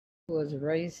was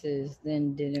racist,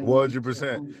 then didn't want to.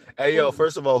 100%. Hey, yo, Who?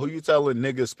 first of all, who you telling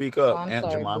niggas speak Oh, up? I'm Aunt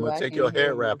sorry, boo. Jemima, I take can't your hear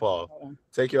head you. wrap off. Hold on.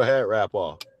 Take your head wrap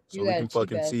off so You we got a can cheap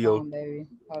fucking ass see your, phone, baby.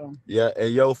 Hold on. yeah,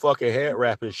 and yo fucking head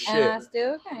wrap is And shit. I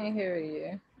still can't hear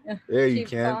you. Yeah, you Cheap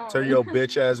can. Turn phone. your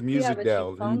bitch ass You have music a cheap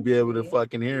down and you phone, be able to sweetie.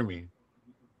 fucking hear me.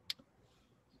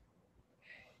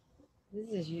 This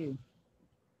is you.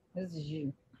 This is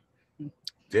you.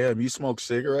 Damn, you smoke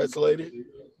cigarettes, lady?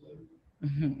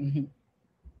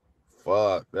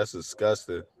 Fuck, that's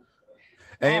disgusting.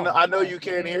 And Oh I know fuck, you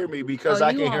can't nigga. hear me Oh, because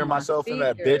I you can on hear my myself in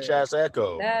that bitch speaker. ass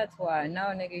echo. That's why. No,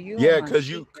 nigga, you on Yeah, my cause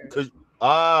you, speaker. cause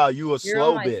you a You're on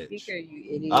slow my bitch. speaker,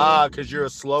 you idiot. Cause you're a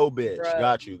slow bitch. Bruh,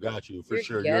 Got you for you're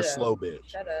sure. You're a slow ghetto. bitch.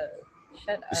 Shut up.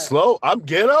 Shut up. Slow? I'm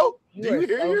ghetto? Do You you are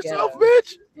hear so yourself, ghetto.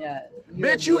 bitch? Yeah, you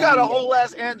are Bitch, you got a beyond whole ghetto.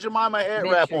 ass Aunt Jemima head Bitch,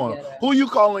 wrap you're on. ghetto. Who you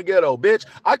calling ghetto, bitch?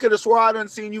 I could have swore I done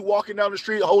seen you walking down the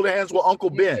street holding hands with Uncle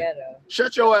You're Ben. ghetto.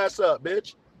 Shut your ass up,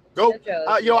 bitch. Go. Shut your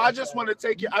ugly Yo, I ass just up. want to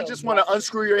take you. You I so just want to black.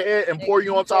 unscrew your head and pour Nigga,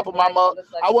 you you on so top of my black you mug. look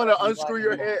like I a want to fucking unscrew black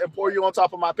your head and pour mosquito. you on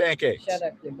top of my Shut pancakes.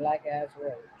 up, you black ass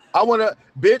roach. I want to,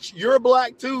 bitch, you're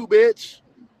black too, bitch.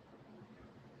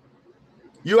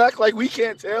 You act like we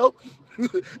can't tell.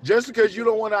 Just because you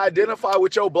don't want to identify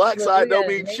with your black Look, we side got don't a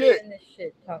mean nigga shit. in this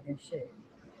shit talking shit.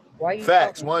 Why you Facts,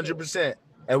 talking shit? 100%.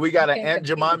 And we You got an can't Aunt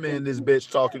compete with Jemima in them this people. bitch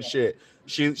Shut talking up. shit.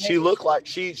 She Nigga, look shut like up.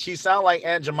 she sound like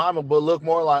Aunt Jemima, but look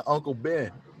more like Uncle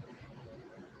Ben.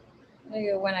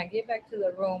 Nigga, when I get back to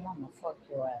the room, I'ma fuck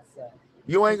your ass up.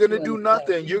 You ain't Put gonna you in do the club.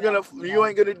 nothing. Rematch me, You huh?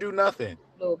 ain't gonna do nothing.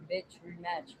 Little bitch,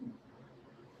 rematch me.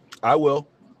 I will.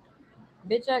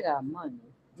 Bitch, I got money.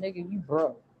 Nigga, you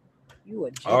broke. You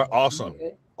a All right, joke, awesome.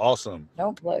 nigga. Awesome.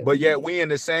 Don't play But with yet me. we in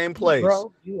the same You place.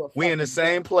 broke, you a We in the fucking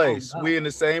same joke. Oh place. God. We in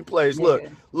the same place. Look,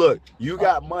 Nigga, you fuck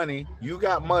got you. money,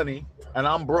 and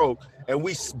I'm broke, and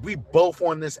we both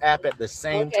on this app at the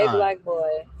same Okay, time. black boy.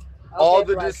 Okay,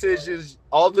 black boy.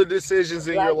 All the decisions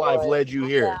in your Black life boy, led you I'm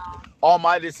here. down. All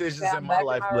my Okay, decisions in I'm my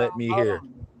back in life my led room. me Hold here.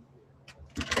 on.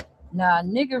 Nah,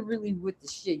 nigga really with the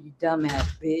shit, you dumbass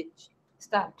bitch.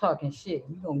 Stop talking shit.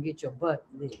 You gonna get your butt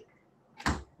licked.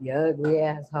 You ugly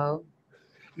asshole.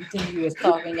 You think you was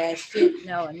talking that shit?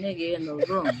 No, a nigga in the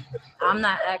room. I'm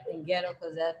not acting ghetto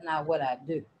because that's not what I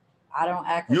do. I don't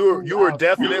act a fool You were outside.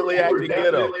 definitely acting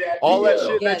ghetto. All You that was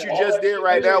shit that you ghetto. just did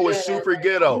right You now was was ghetto. super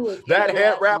ghetto. You a That ghetto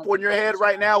head ass wrap on your motherfucker. head Shut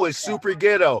right the now fuck is up. super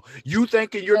ghetto. You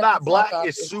thinking you're Shut the not fuck black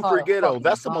up. is It's super called a ghetto. fucking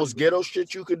That's the most bundle. ghetto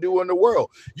shit you could do in the world.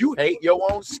 You hate your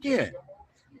own skin.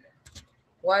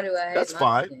 Why do I hate That's my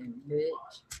fine. skin, bitch?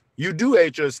 You do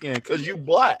hate your skin because you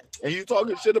black and you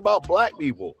talking shit about black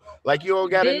people like you don't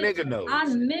got a Bitch, nigga nose.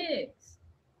 I'm mixed.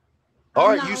 All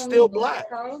I'm right, you not only still black, black.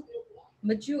 hoe,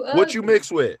 but you What you ugly.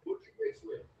 mix with?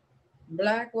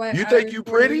 Black, white, You think Irish, you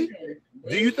Puerto pretty? Rican.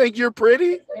 Do you Bitch, think you're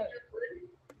pretty? the fuck?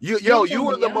 Bitch, You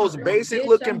I'm are the most beyond. basic Bitch,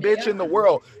 looking I'm bitch in the beyond.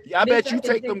 world. I Bitch, bet I you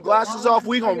can take them take the glasses off, phone.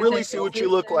 we I gonna can really take see a what you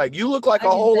look picture. like. You look like I a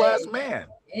can whole ass say man.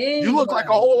 You look like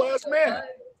a anybody. whole What ass the man. fuck?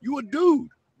 You a dude.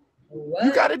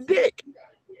 You What? got a dick.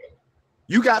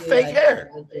 You got Yeah, fake I do hair.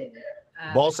 have a dick. I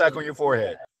have Ball a sack dick. on your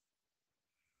forehead.